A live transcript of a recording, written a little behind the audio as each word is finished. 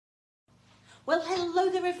Well,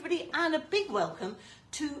 hello there everybody, and a big welcome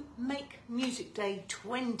to Make Music Day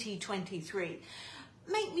 2023.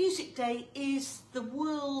 Make Music Day is the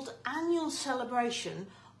world annual celebration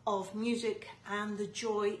of music and the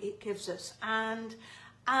joy it gives us. And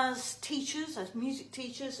as teachers, as music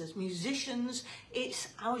teachers, as musicians, it's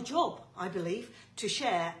our job, I believe, to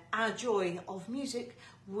share our joy of music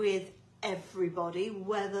with everybody,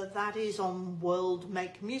 whether that is on World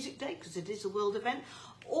Make Music Day, because it is a world event,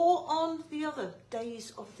 or on the other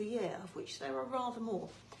days of the year, of which there are rather more.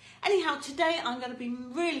 Anyhow, today I'm going to be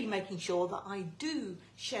really making sure that I do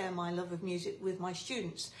share my love of music with my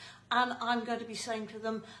students, and I'm going to be saying to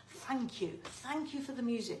them, thank you for the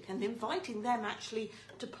music, and inviting them actually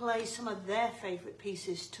to play some of their favourite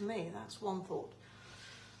pieces to me. That's one thought.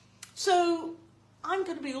 So I'm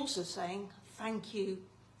going to be also saying thank you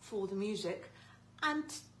for the music, and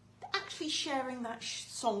actually sharing that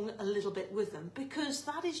song a little bit with them, because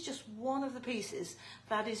that is just one of the pieces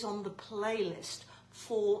that is on the playlist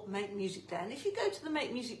for Make Music Day. And if you go to the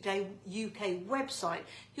Make Music Day UK website,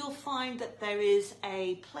 you'll find that there is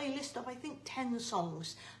a playlist of, I think, 10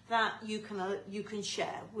 songs that you can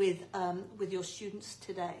share with your students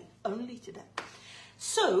today, only today.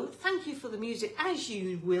 So thank you for the music. As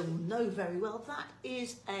you will know very well, that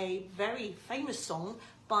is a very famous song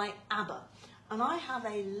by ABBA. And I have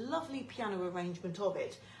a lovely piano arrangement of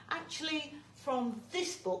it, actually from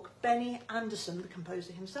this book, Benny Andersson, the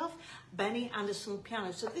composer himself, Benny Andersson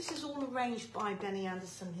Piano. So this is all arranged by Benny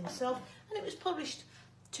Andersson himself, and it was published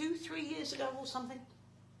 2-3 years ago or something.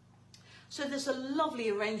 So there's a lovely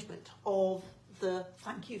arrangement of the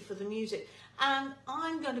thank you for the music, and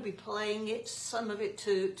I'm going to be playing it, some of it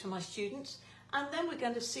to my students, and then we're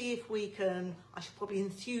going to see if we can, I should probably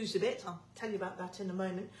enthuse a bit, I'll tell you about that in a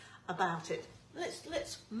moment, about it.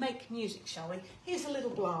 Let's make music, shall we? Here's a little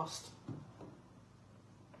blast.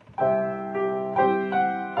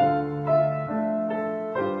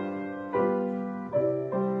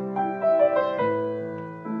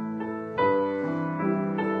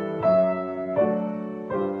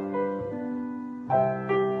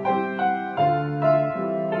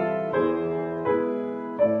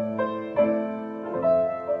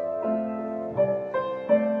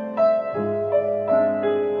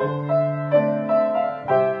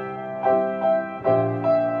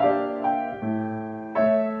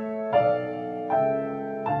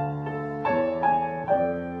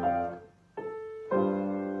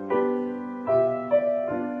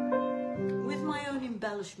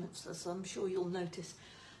 As I'm sure you'll notice.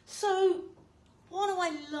 So what do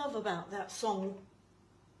I love about that song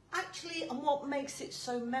actually, and what makes it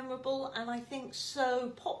so memorable and I think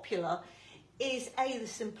so popular, is the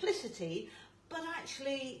simplicity, but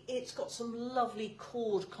actually it's got some lovely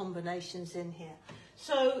chord combinations in here.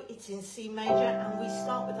 So it's in C major, and we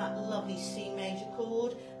start with that lovely C major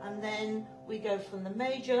chord, and then we go from the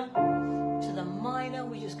major to the minor,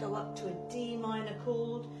 we just go up to a D minor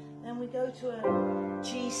chord, then we go to a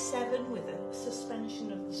G7 with a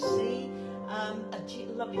suspension of the C,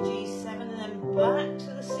 lovely G7, and then back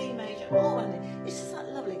to the C major. Oh, and it's just that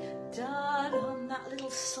lovely da-da, that little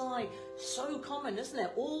sigh, so common, isn't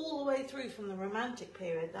it? All the way through from the Romantic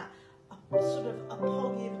period, that sort of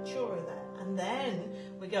appoggiatura there. And then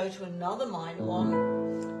we go to another minor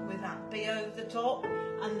one with that B over the top,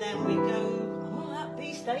 and then we go, that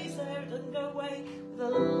B stays there, it doesn't go away, with a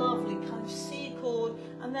lovely kind of C chord,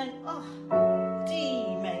 and then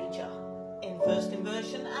D major in first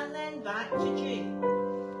inversion, and then back to G.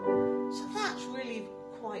 So that's really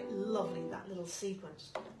quite lovely, that little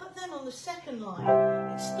sequence. But then on the second line,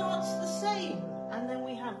 it starts the same, and then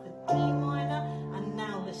we have the D minor, and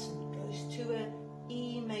now listen, it goes to a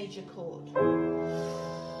E major chord,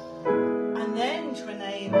 and then to an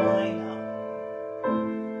A minor,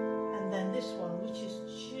 and then this one, which is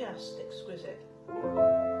just exquisite,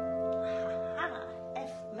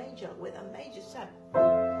 F major with a major 7,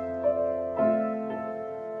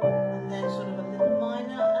 and then sort of a little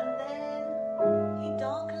minor, and then he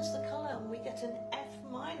darkens the colour and we get an F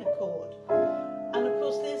minor chord. And of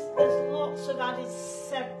course there's lots of added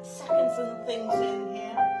seconds and things in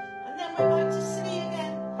here, and then we're back to C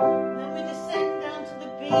again, and then we descend down to the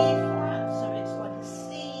B flat, so it's like a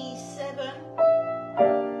C7,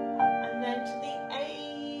 and then to the A,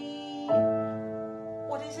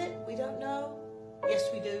 what is it? We don't know. Yes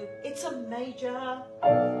we do, it's a major,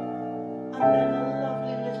 and then a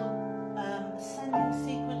lovely little ascending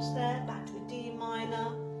sequence there, back to a D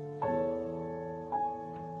minor,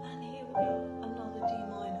 and here we go, another D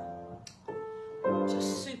minor,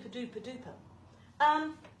 just super duper duper.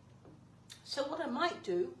 So what I might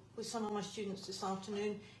do with some of my students this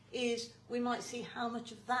afternoon is we might see how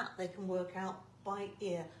much of that they can work out by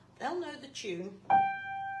ear. They'll know the tune.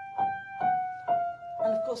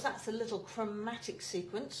 And of course that's a little chromatic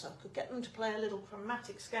sequence. So I could get them to play a little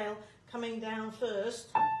chromatic scale coming down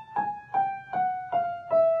first.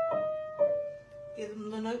 Give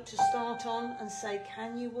them the note to start on and say,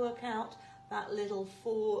 can you work out that little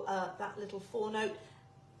four note?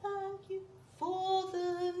 Thank you for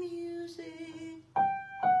the music.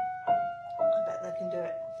 I bet they can do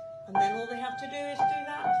it. And then all they have to do is do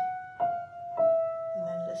that. And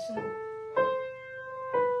then listen.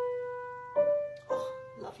 Oh,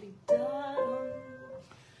 lovely. Da-dum.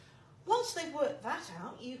 Once they've worked that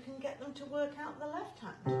out, you can get them to work out the left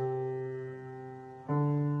hand.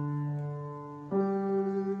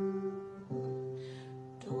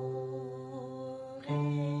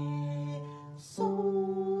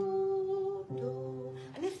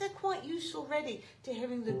 Already to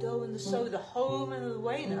hearing the do and the so, the home and the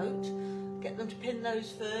away note, get them to pin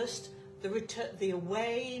those first, the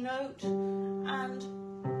away note and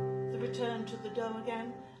the return to the do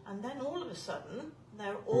again, and then all of a sudden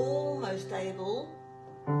they're almost able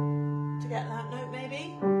to get that note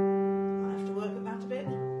maybe. Might have to work at that a bit,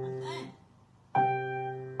 and then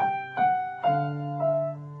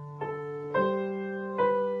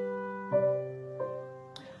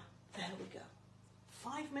there we go.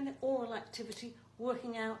 5-minute oral activity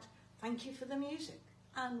working out thank you for the music,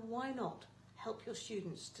 and why not help your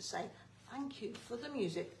students to say thank you for the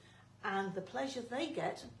music and the pleasure they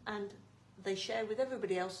get and they share with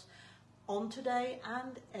everybody else on today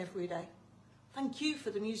and every day. Thank you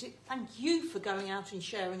for the music, thank you for going out and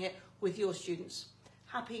sharing it with your students.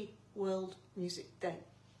 Happy World Music Day.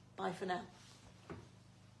 Bye for now.